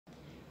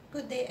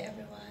Good day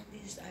everyone,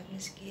 this is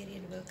Agnes Kiri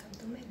and welcome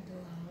to my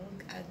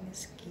vlog,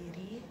 Agnes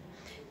Kiri.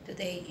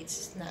 Today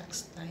it's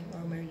snacks time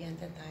or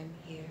merienda time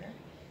here.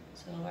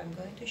 So I'm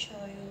going to show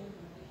you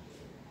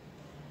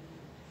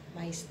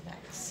my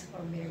snacks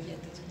or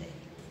merienda today.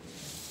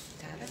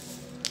 Carrot.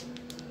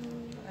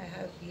 I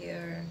have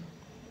here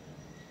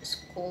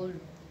school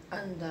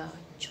anda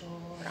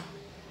chora.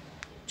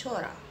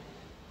 Chora.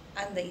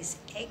 Anda is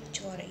egg,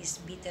 chora is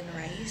beaten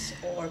rice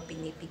or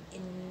pinipig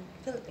in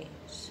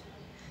Philippines.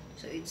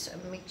 So it's a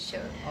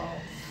mixture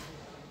of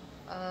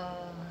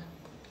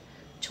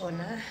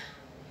chona,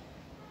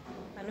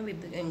 ano with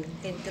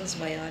lentils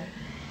ba yan?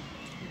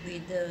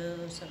 With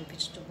some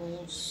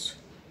vegetables,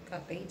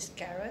 cabbage,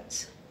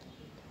 carrots,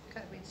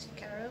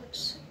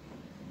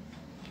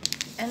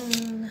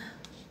 and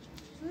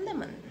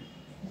lemon.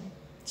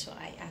 So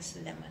I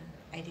asked lemon.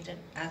 I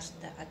didn't ask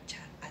the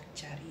achar.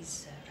 Achar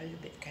is a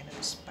little bit kind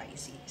of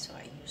spicy, so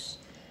I use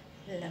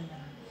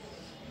lemon.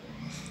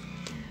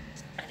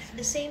 And at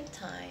the same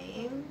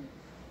time,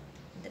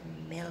 the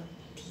milk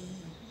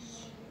tea.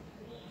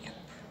 Yep,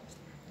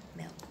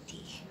 milk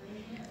tea.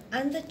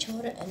 And the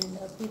chora and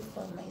milk tea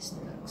for my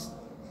snacks.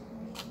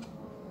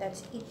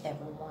 That's it,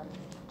 everyone.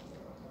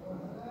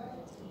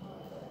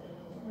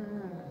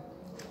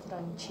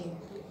 Crunchy.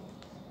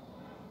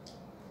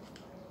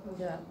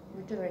 The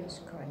butter is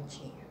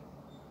crunchy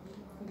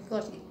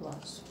because it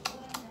was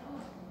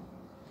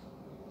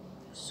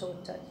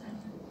salted.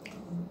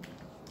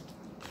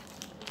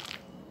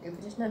 If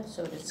it is not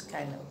so, it's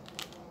kind of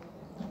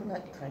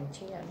not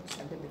crunchy and it's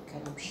a little bit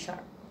kind of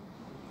sharp.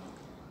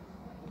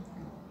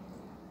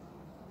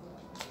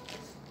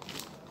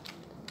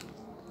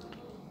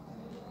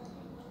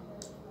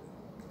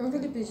 Ang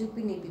Philippines yung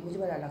pinipig,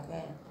 medyo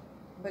malalaki.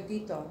 But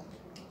dito,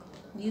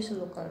 use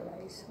local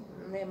rice.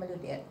 May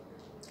maliliit.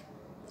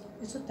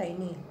 It's so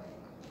tiny.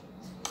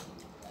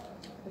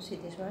 You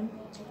see this one?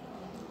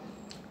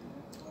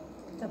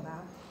 Ito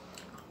ba?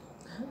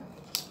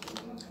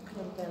 I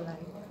don't tell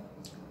lie.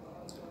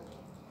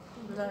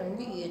 No,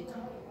 hindi it.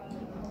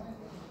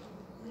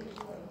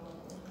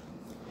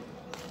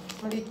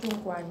 Maliit yung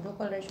kwan.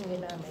 Local rice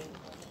yung ginamit.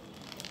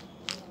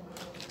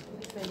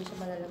 Pwede sa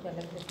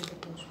malalaki-laki na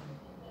Philippines one.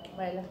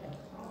 Malalaki.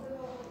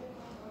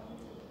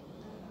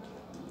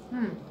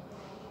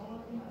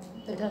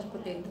 It has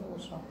potato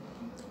also.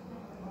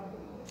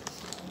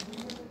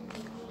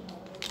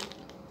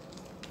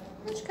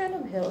 It's kind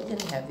of healthy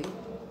and heavy.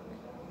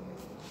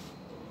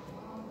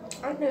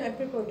 I think I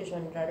prefer this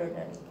one rather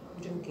than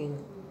drinking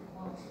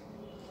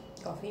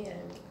coffee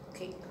and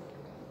cake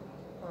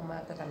or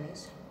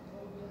matatamis.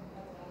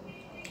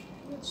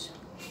 Let's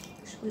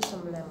squeeze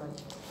some lemon.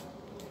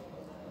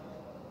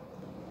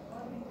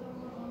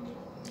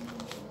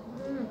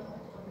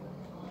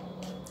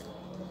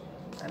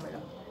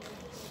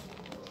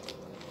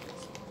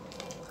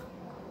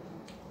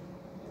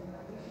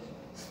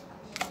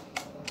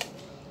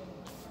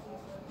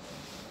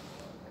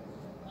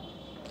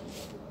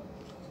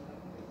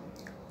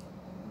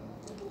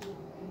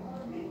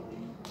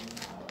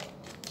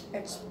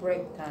 It's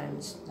break time,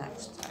 it's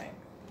snacks time.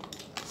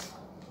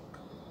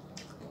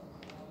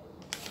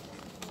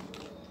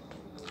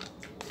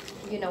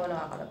 Hindi na ako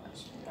nakakalabas.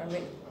 I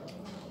mean,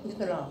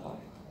 dito lang ako.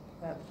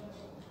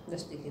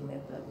 Just taking my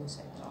blood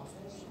inside the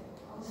office.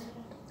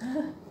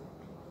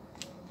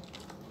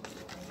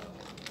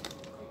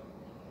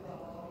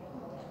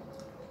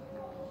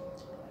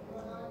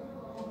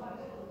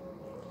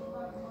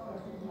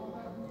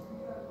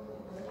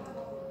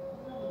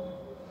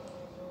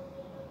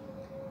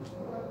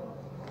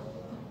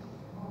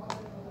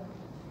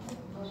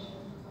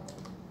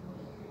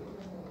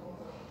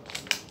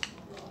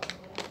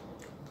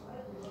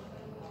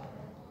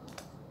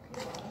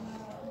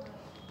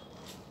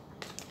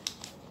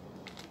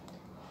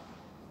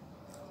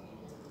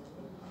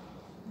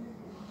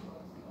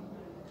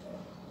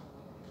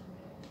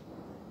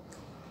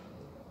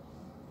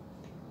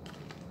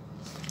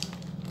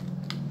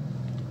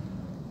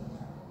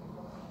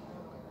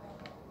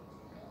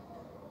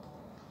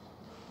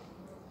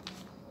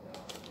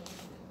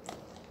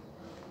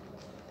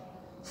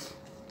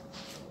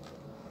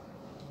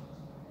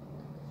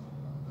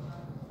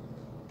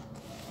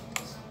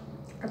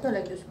 I don't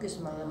like this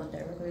smell lemon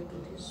directly to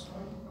this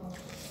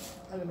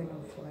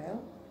aluminum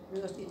foil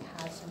because it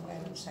has some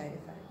kind of side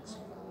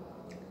effects.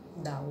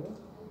 Daw.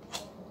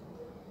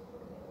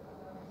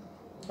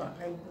 So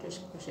I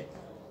just push it.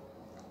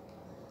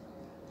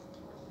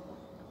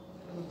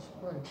 This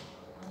one.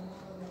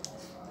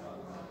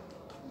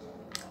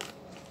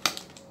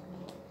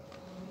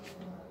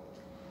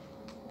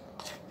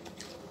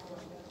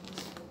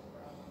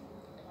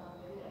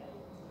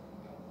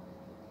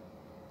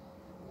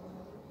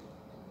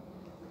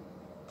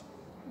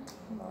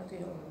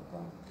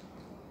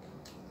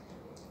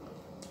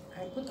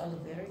 I put aloe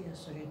vera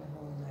yesterday the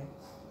whole night.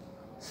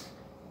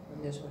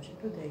 And just wash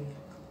it today.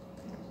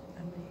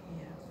 And my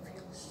hair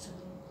feels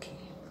silky.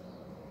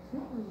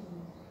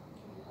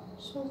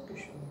 Silky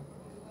sure.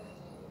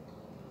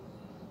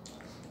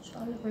 So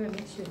aloe vera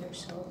makes your hair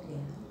silky.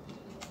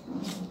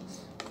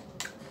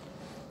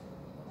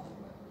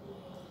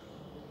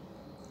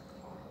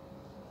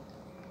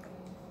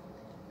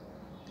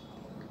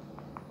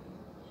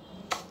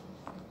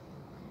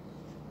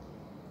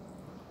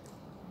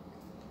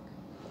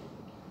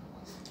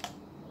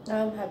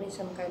 Now I'm having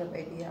some kind of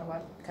idea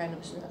what kind of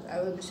snack I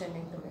will be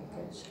sending to my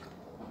kids.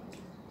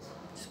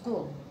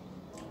 School.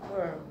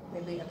 Or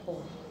maybe at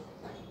home.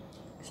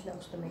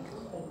 Snacks to make at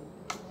home.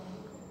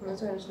 And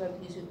so it's not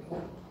easy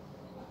to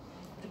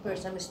prepare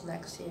some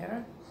snacks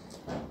here.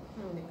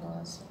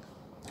 Because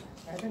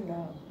I don't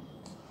know.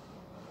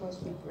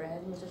 Mostly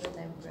bread, most of the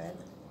time bread.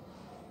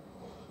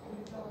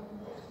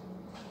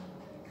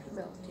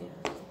 Milk tea.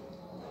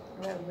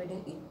 We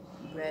don't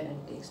eat bread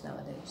and cakes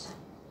nowadays.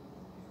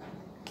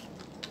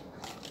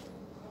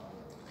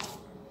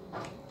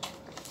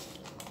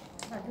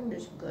 I think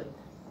this is good.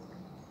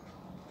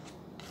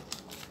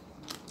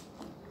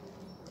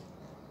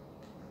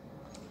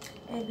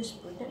 Egg is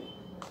protein.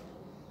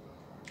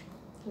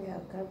 We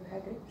have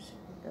carbohydrates,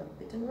 the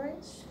beaten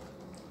rice,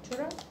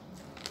 chura,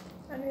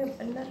 and we have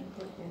another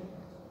protein,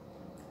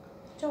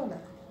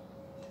 tuna.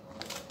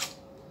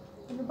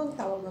 Ano bang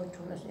tawag ng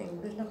tuna sa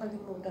English?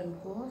 Nakalimutan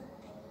ko.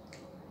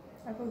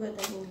 I forgot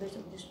the English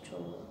of this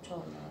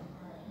tuna.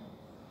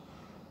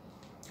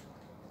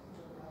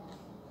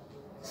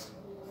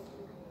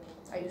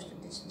 I used to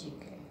teach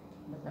GK,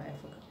 but now I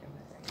forgot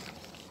everything.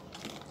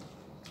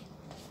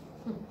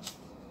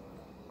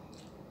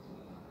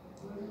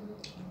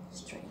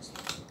 Strange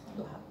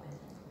to happen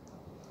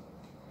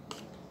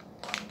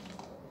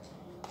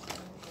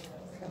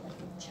from a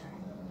teacher.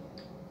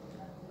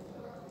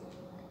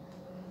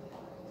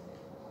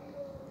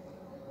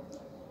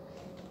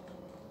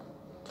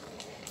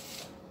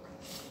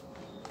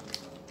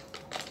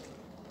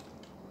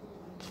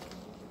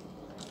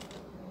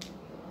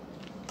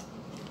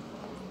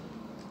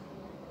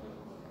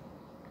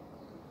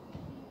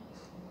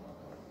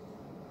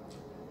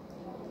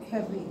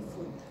 Heavy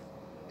food.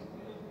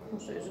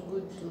 Also, it's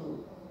good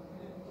to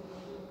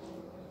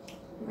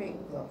make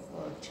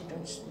for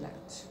children's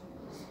snacks.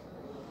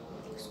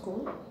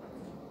 School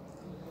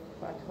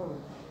or at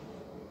home.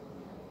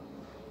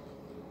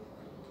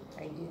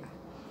 Idea.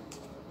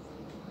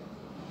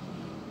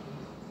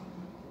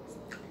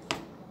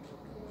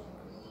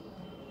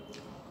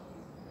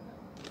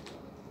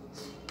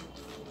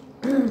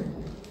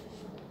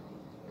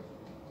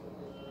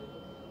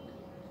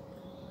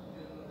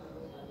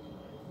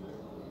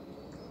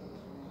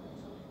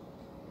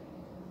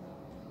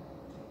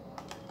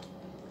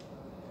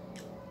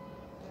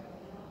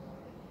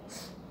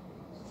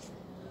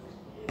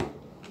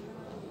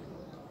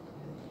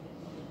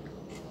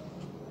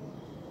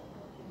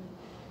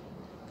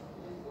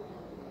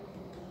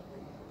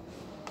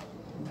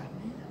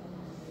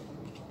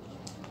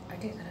 I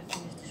think I gotta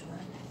finish this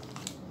one.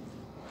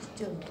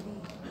 Still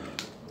clean.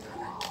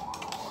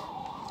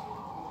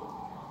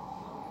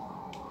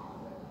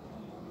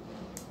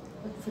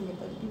 But for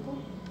people.